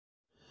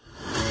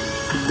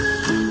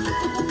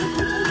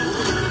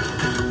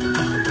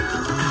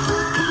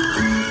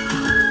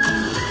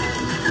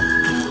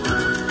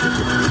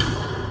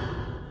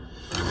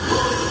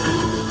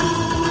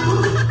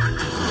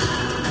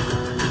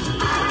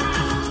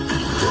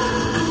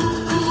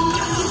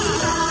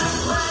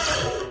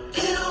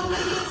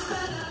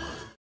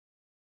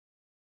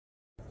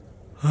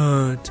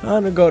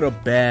Time to go to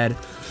bed.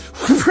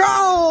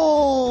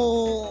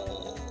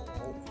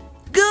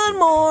 Good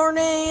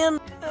morning.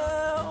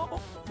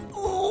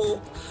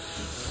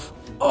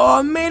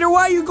 Oh, Mater,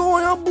 why are you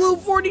going on Blue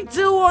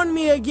 42 on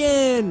me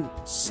again?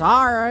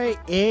 Sorry,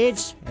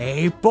 it's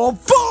April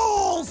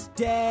Fool's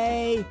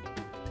Day.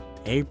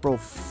 April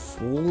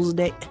Fool's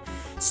Day?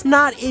 It's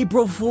not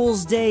April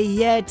Fool's Day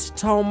yet.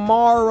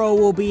 Tomorrow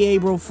will be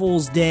April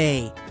Fool's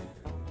Day.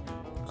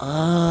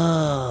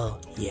 Oh,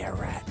 yeah,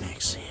 right,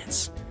 makes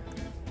sense.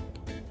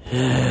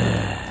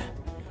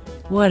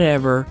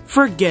 Whatever,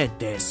 forget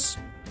this.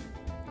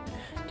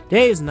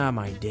 Today is not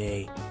my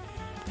day.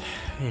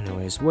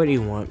 Anyways, what do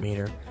you want,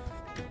 Mater?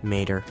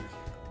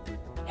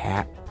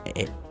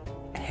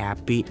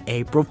 Happy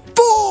April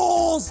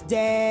Fool's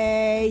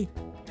Day!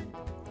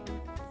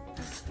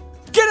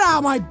 Get out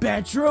of my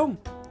bedroom!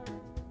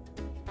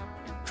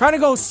 Trying to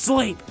go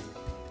sleep.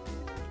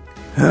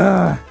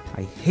 I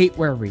hate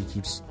wherever he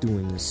keeps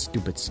doing this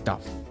stupid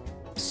stuff.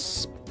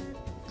 Psst.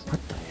 What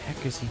the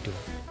heck is he doing?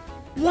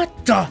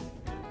 What the?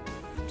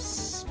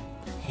 Psst.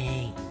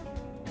 Hey,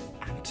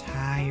 I'm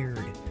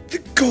tired.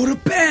 Then go to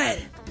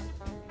bed.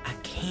 I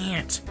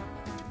can't.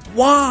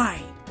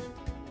 Why?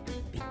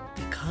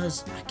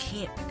 Because I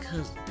can't.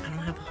 Because I don't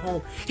have a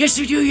home. Yes,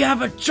 you do. You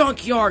have a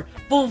junkyard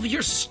full of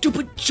your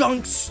stupid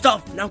junk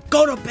stuff. Now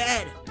go to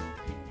bed.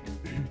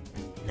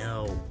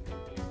 No.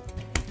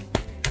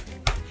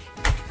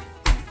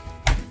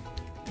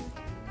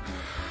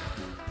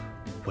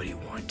 What do you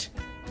want? I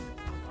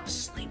want to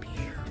sleep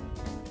here.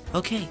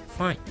 Okay,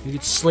 fine. You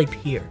can sleep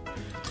here.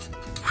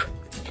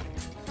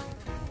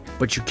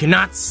 But you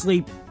cannot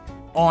sleep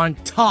on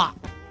top.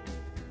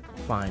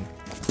 Fine.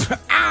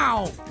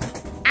 Ow!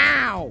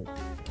 Ow!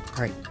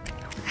 Alright,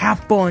 have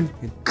fun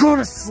and go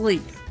to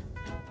sleep.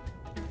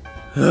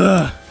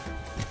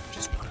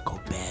 Just want to go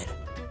to bed.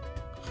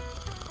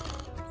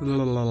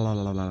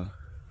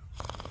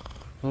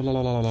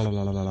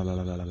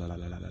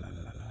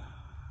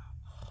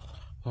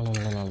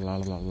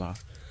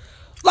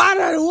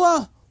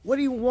 What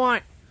do you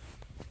want?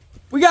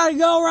 We gotta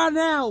go right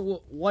now.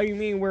 What do you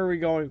mean, where are we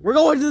going? We're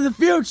going to the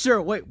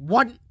future. Wait,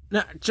 what?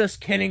 No,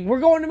 just kidding. We're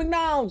going to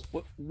McDonald's.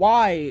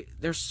 Why?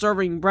 They're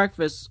serving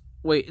breakfast.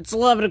 Wait, it's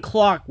 11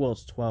 o'clock. Well,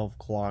 it's 12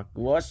 o'clock.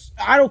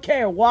 I don't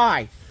care.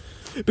 Why?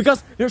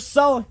 Because they're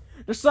selling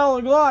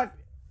what?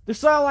 They're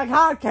selling like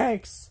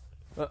hotcakes.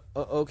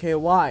 Okay,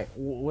 why?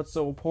 What's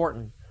so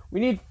important? We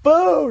need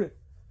food.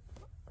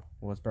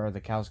 What's better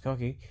than cow's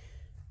cookie?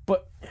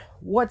 But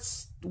what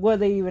do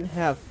they even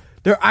have?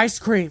 Their ice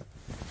cream.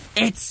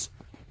 It's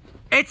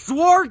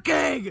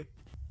working.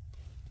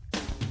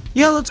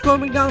 Yeah, let's go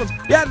to McDonald's.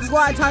 Yeah, that's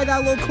why I tied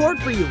that little cord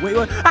for you. Wait.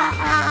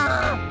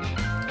 Ah!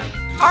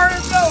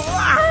 Alright, go.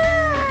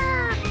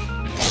 Ah!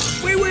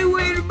 Wait,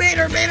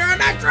 Mater, I'm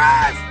not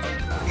dressed.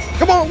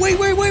 Come on, wait,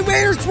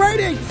 Mater, it's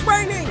raining.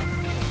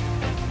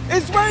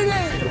 It's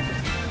raining.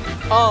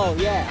 Oh,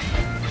 yeah.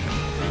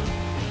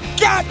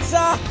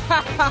 Gotcha!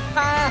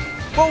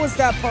 What was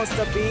that supposed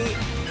to be?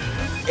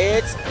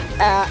 It's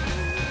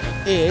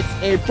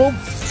April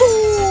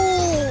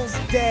Fool's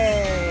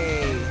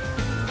Day!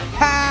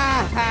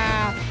 Ha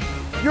ha!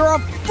 You're a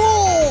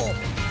fool!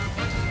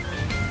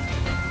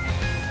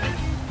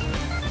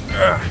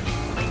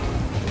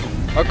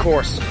 Of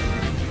course,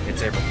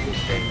 it's April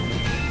Fool's Day.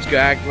 Just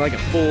gonna act like a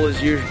fool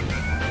as usual.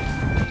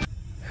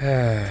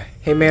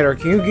 Hey, Mater,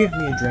 can you give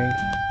me a drink?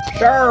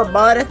 Sure,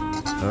 buddy.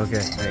 Okay,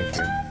 thank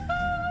you.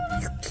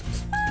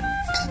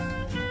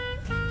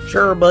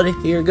 Sure, buddy.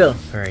 Here you go.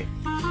 All right.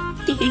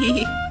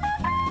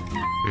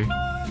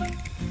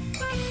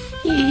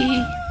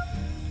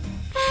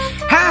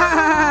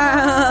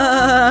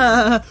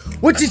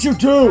 What did you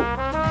do?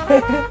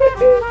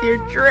 Your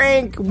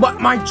drink. What?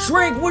 My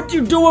drink? What did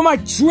you do with my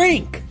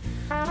drink?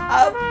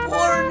 I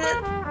poured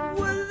it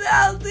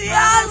without the I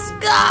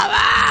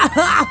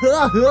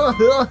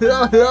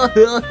don't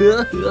get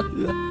it.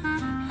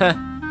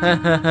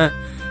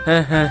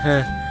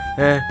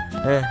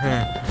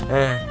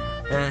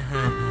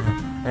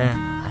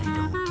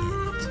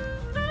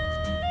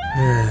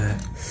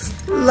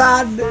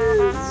 That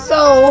is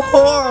so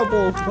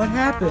horrible. What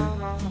happened?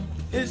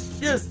 It's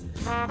just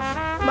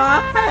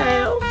my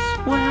house.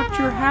 What happened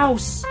to your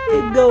house?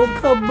 It go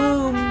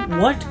kaboom.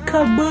 What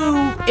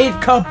kaboom? It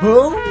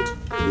kaboomed?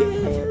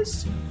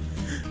 Yes.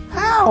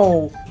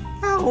 How?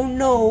 Oh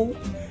no.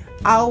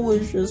 I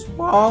was just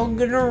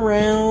walking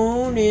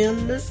around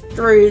in the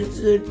streets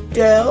of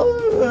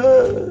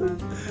town.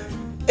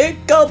 It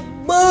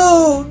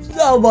kaboomed!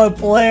 Someone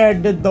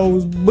planted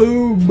those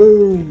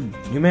boom.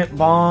 You meant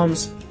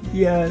bombs?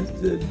 Yes,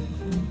 it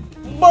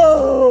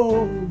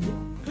boom!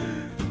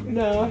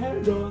 Now I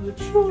had no other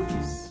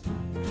choice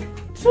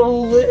to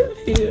live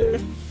here.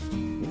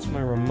 It's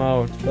my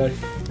remote, but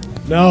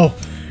no!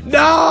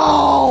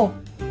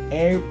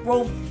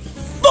 April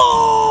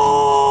Fool's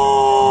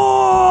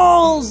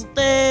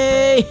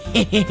Day!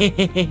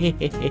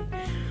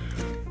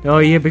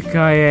 Oh,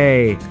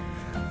 yippee-ki-yay!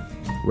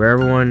 Where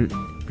everyone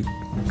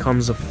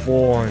comes a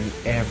fool on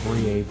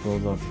every April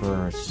the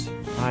 1st.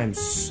 I'm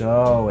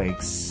so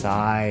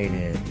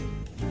excited.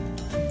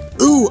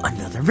 Ooh,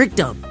 another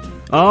victim.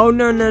 Oh,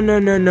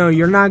 no.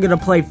 You're not gonna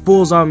play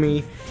fools on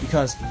me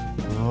because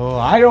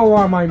I don't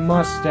want my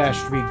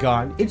mustache to be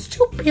gone. It's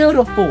too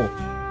beautiful.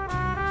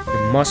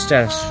 Your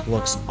mustache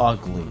looks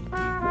ugly.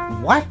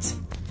 What?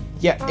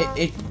 Yeah,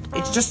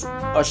 it's just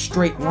a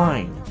straight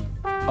line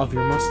of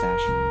your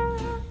mustache.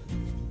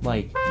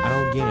 Like, I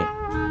don't get it.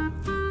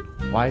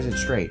 Why is it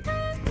straight?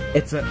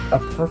 It's a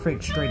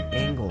perfect straight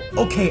angle.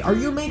 Okay, are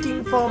you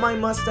making fun of my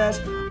mustache?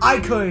 I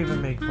couldn't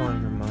even make fun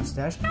of your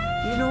mustache.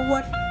 You know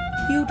what?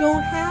 You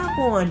don't have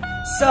one.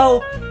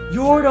 So,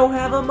 you don't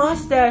have a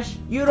mustache.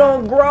 You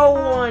don't grow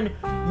one.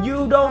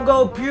 You don't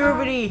go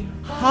puberty.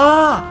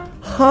 Ha!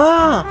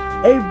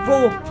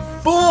 April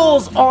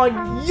Fools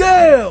on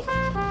you!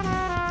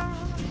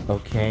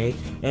 Okay,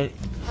 and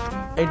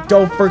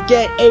don't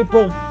forget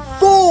April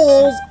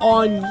Fools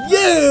on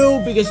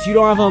you because you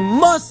don't have a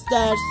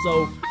mustache,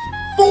 so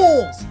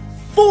fools!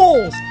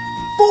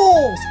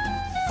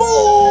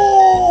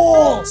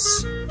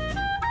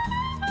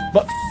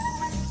 But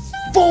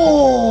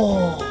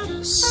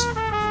fools!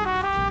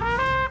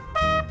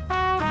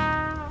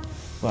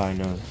 Well, I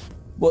know.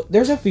 Well,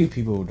 there's a few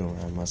people who don't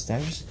have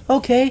mustaches.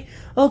 Okay.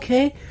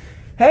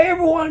 Hey,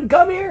 everyone,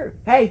 come here!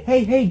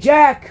 Hey,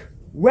 Jack!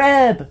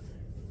 Reb!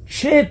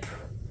 Chip!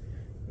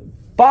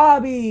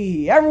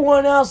 Bobby!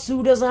 Everyone else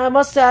who doesn't have a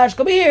mustache,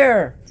 come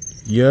here!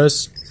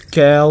 Yes,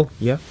 Cal.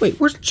 Yeah. Wait,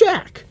 where's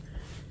Jack?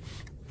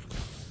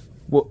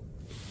 What?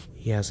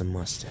 He has a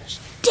mustache.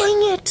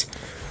 Dang it!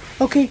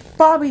 Okay,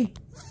 Bobby,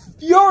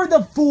 you're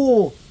the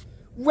fool!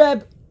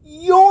 Reb,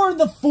 you're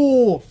the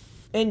fool!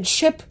 And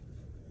Chip,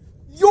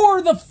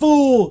 you're the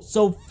fool!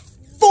 So,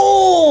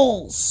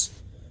 fools!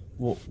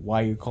 Well,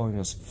 why are you calling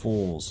us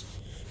fools?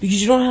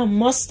 Because you don't have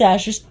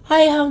mustaches.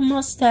 I have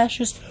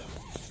mustaches.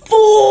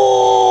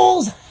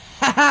 Fools!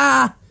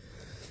 Ha!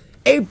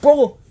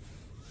 April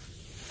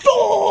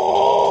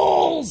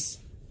Fools!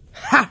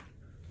 Ha!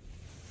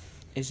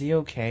 Is he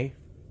okay?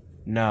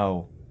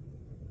 No.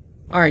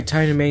 Alright,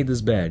 time to make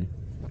this bed.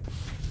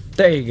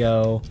 There you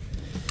go.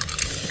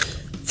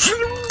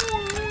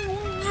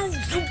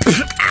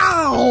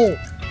 Ow!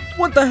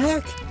 What the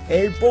heck?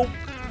 April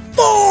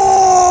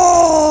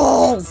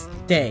Fools!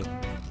 Dang.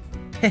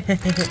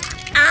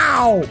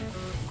 Ow!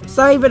 It's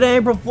not even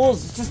April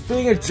Fools, it's just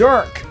being a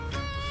jerk.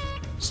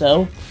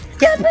 So,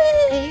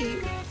 yippee!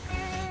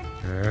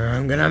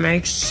 I'm gonna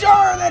make sure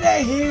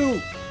that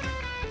you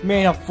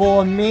made a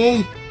fool of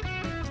me.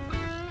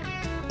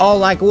 Oh,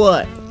 like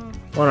what?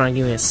 Hold on,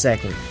 give me a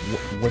second.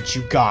 What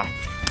you got?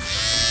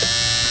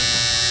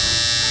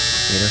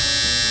 Peter,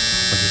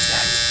 what is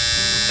that?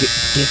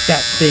 Get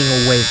that thing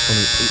away from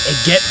me.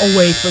 Get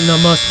away from the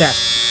mustache.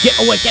 Get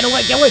away.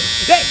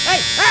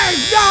 Hey,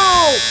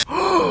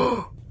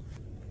 no!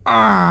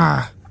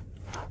 Ah!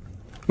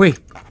 Wait.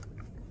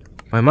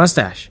 My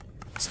mustache.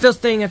 Still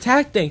staying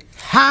attack thing.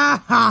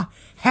 Ha!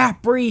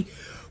 Happy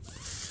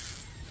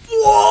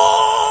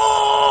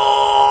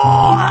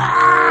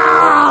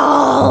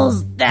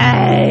Fools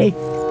Day!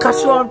 Cut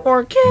you on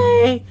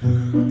 4K!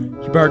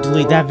 You better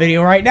delete that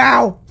video right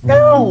now!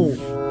 No!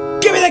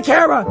 Give me the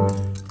camera!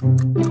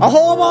 A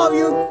whole of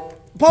you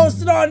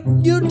posted on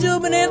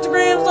YouTube and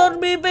Instagram, social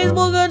media,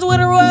 Facebook, and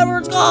Twitter, whatever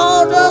it's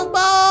called, just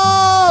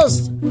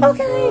post!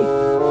 Okay!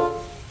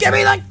 Give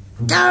me the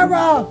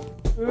camera!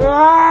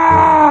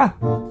 Ah!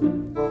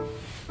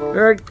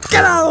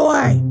 Get out of the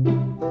way!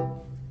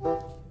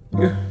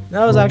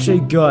 That was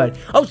actually good.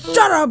 Oh,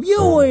 shut up! You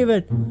won't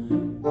even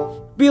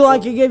be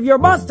like it if your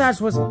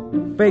mustache was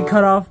being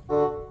cut off.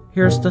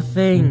 Here's the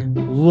thing.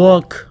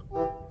 Look.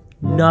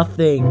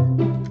 Nothing.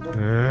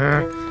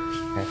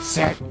 That's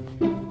it.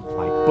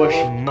 My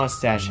bushy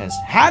mustache has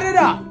had it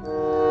up.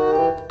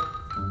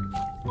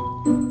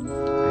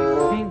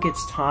 I think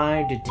it's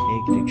time to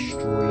take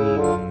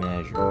extreme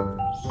measures.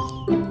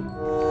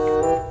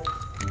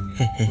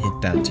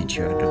 That'll teach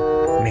you how to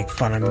make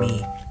fun of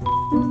me.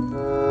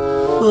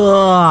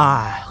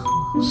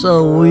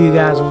 So what do you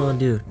guys want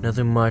to do?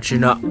 Nothing much.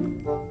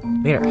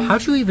 Mayor,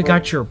 how'd you even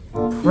got your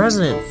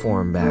president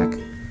form back?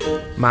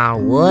 My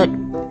what?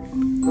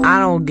 I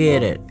don't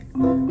get it.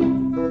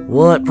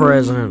 What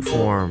president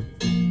form?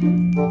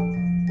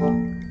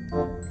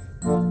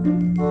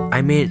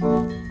 I mean,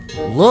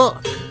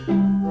 look.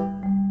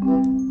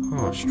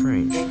 Oh,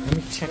 strange. Let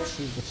me check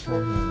see what's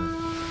going on.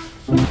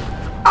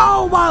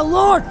 Oh my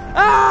lord!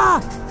 Ah!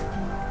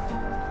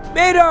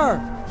 Mater!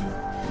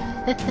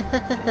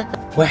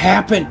 What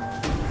happened?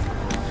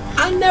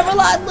 I never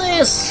liked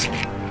this!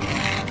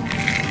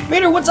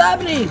 Mater, what's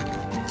happening?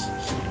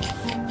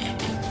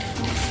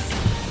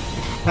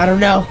 I don't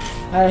know.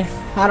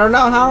 I don't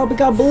know how it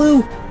got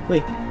blue.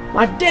 Wait,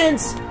 my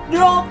dents!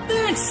 They're all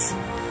fixed!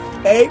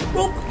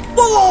 April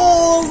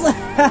Fools!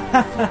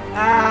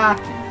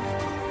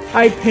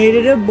 I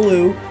painted it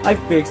blue. I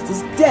fixed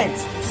his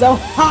dents. So,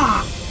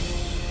 ha!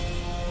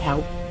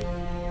 How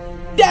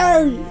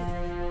dare you!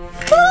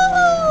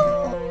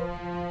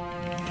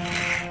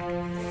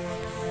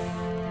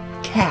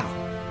 Cal.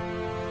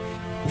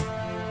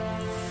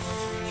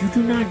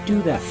 do not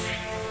do that.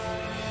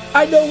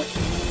 I know it.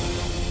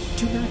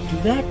 Do not do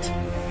that.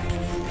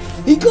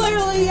 He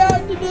clearly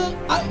had to do.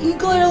 He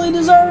clearly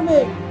deserved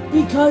it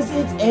because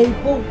it's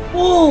April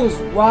Fool's,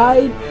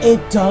 right?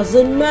 It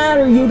doesn't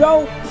matter. You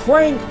don't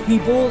prank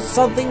people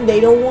something they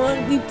don't want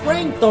to be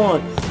pranked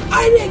on.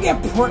 I didn't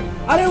get pranked.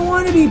 I didn't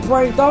want to be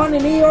pranked on,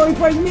 and he already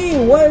pranked me.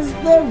 What is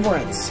the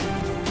difference?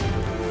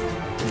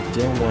 You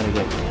didn't want to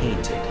get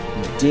painted.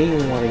 You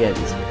didn't want to get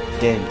this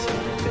dent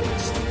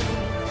fixed.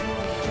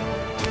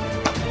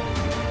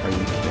 Are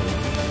you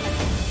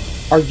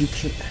kidding? Are you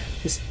kidding?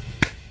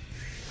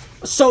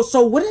 So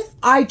what if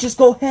I just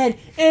go ahead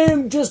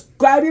and just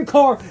grab your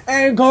car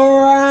and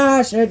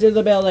crash into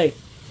the building?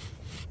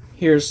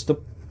 Here's the...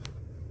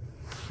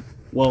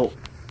 Well,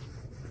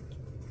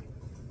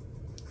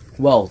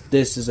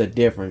 this is a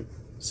different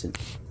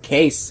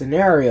case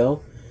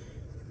scenario.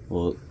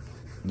 Well,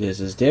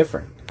 this is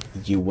different.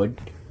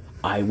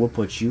 I would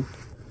put you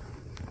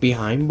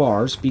behind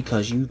bars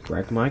because you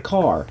wrecked my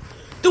car.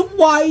 Then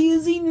why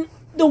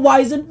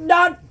is it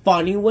not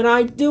funny when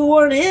I do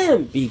on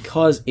him?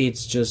 Because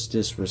it's just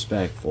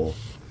disrespectful.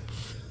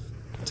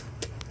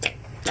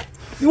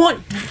 I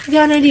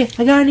got an idea.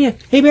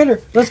 Hey,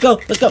 Banner, let's go.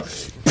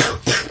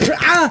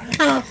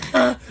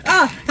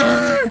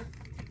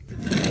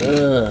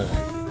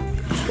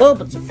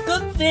 Well, it's a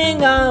good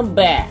thing I'm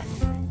back.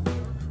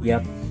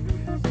 Yep,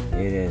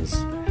 it is.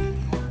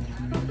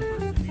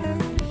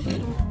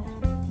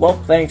 Well,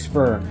 thanks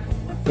for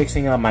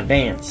fixing up my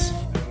dance.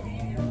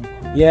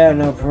 Yeah,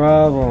 no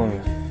problem.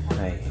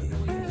 I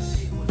hate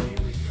this.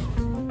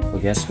 Well,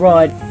 guess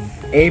what?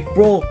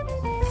 April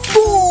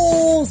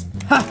Fools!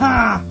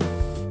 Haha!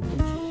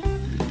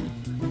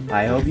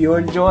 I hope you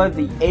enjoyed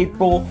the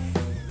April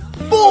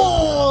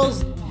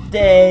Fool's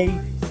Day.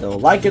 So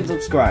like and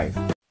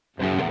subscribe.